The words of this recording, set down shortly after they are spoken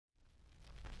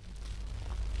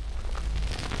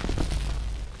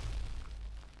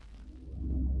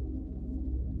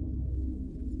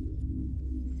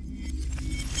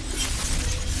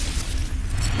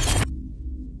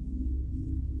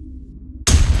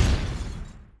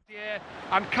Yeah,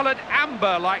 and coloured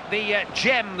amber like the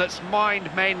gem that's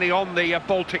mined mainly on the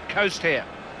Baltic coast here.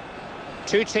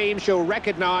 Two teams you'll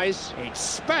recognise. It's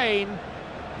Spain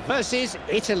versus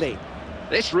Italy.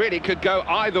 This really could go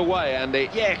either way, Andy.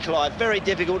 Yeah, Clive, very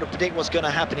difficult to predict what's going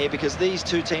to happen here because these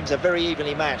two teams are very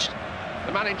evenly matched.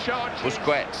 The man in charge,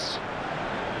 Busquets.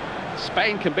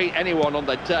 Spain can beat anyone on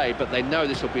the day, but they know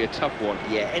this will be a tough one.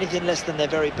 Yeah, anything less than their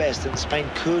very best, and Spain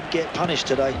could get punished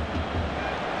today.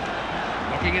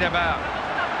 Knocking it about.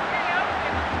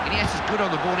 Iniesta's good on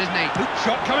the ball, isn't he?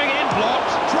 Shot coming in,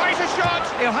 blocked. Tries a shot.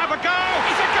 He'll have a go.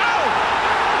 It's a goal!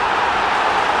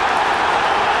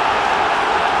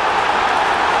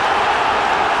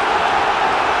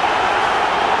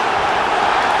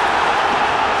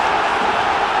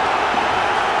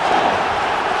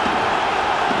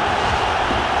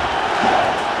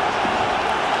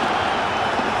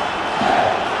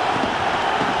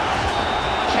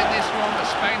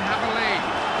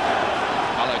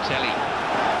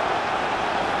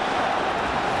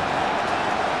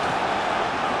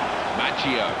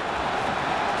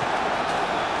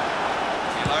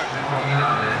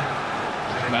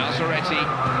 Valzaretti.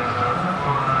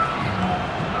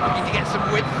 Looking to get some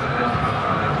width.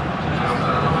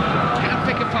 Can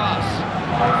pick a pass.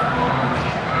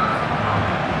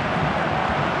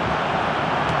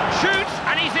 Shoots,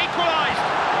 and he's equalised.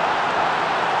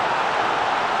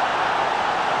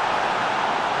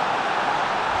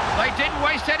 They didn't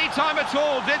waste any time at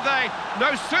all, did they?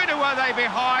 No sooner were they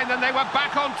behind than they were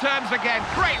back on terms again.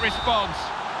 Great response.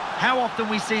 How often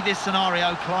we see this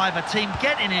scenario, Clive, a team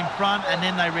getting in front and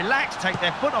then they relax, take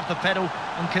their foot off the pedal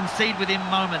and concede within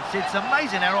moments. It's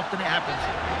amazing how often it happens.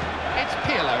 It's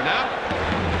Pirlo now.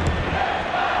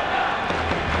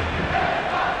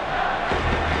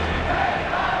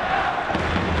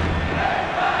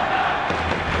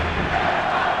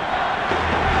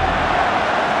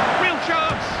 Real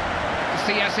chance.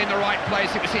 CS in the right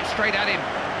place, it was hit straight at him.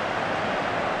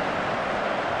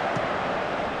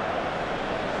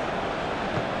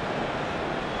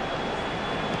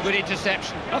 Good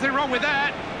interception. Nothing wrong with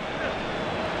that.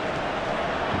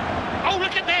 Oh,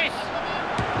 look at this!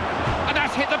 And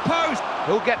that's hit the post.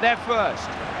 Who'll get there first?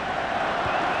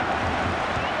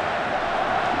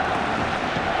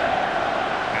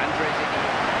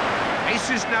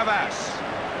 Jesus Navas.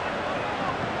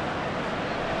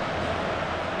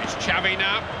 It's Xavi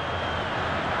now.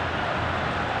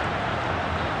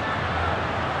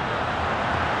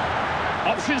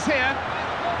 Options here.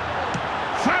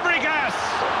 Fabregas!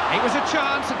 It was a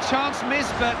chance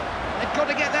missed, but they've got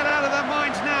to get that out of their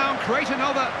minds now and create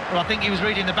another. Well, I think he was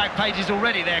reading the back pages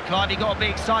already there, Clive. He got a bit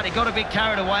excited, got a bit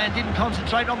carried away and didn't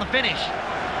concentrate on the finish.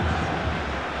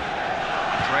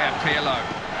 Andrea Pirlo.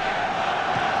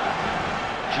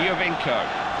 Giovinco.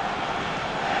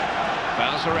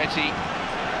 Valzaretti.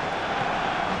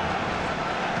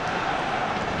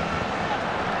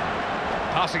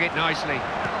 Passing it nicely.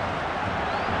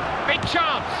 Big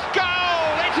chance! Goal!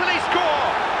 Italy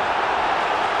score!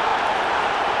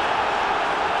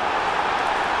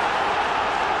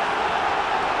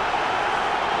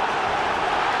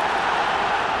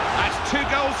 That's 2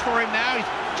 goals for him now. He's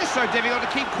just so difficult to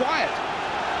keep quiet.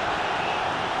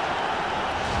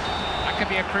 That could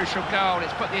be a crucial goal.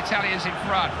 It's put the Italians in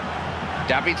front.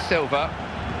 David Silva.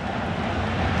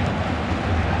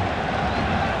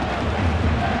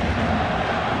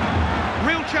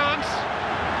 Real chance.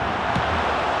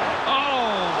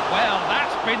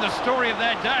 Been the story of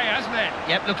their day, hasn't it?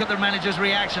 Yep, look at the manager's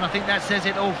reaction. I think that says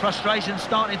it all. Frustration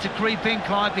starting to creep in,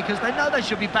 Clive, because they know they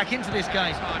should be back into this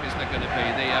game. What time is there going to be?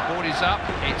 The board is up.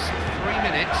 It's 3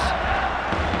 minutes.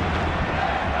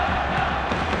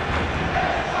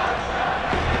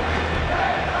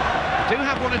 Do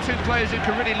have 1 or 2 players who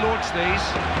can really launch these.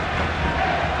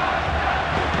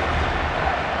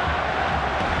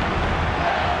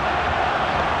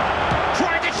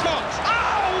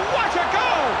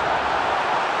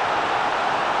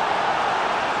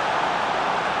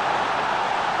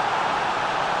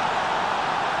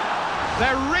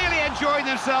 They're really enjoying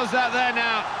themselves out there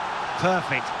now.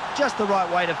 Perfect. Just the right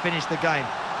way to finish the game.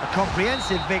 A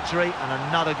comprehensive victory and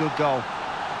another good goal.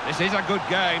 This is a good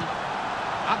game.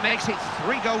 That makes it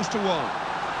 3 goals to 1.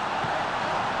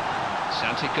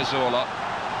 Santi Cazorla.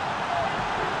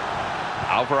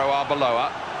 Alvaro Arbeloa.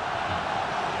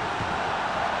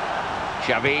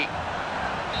 Xavi.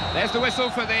 There's the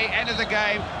whistle for the end of the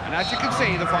game. And as you can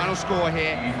see, the final score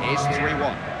here is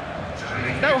 3-1.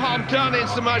 No harm done in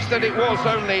so much that it was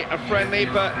only a friendly,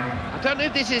 but I don't know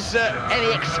if this is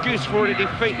any excuse for a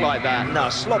defeat like that. No,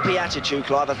 sloppy attitude,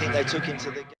 Clive, I think they took into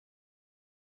the game.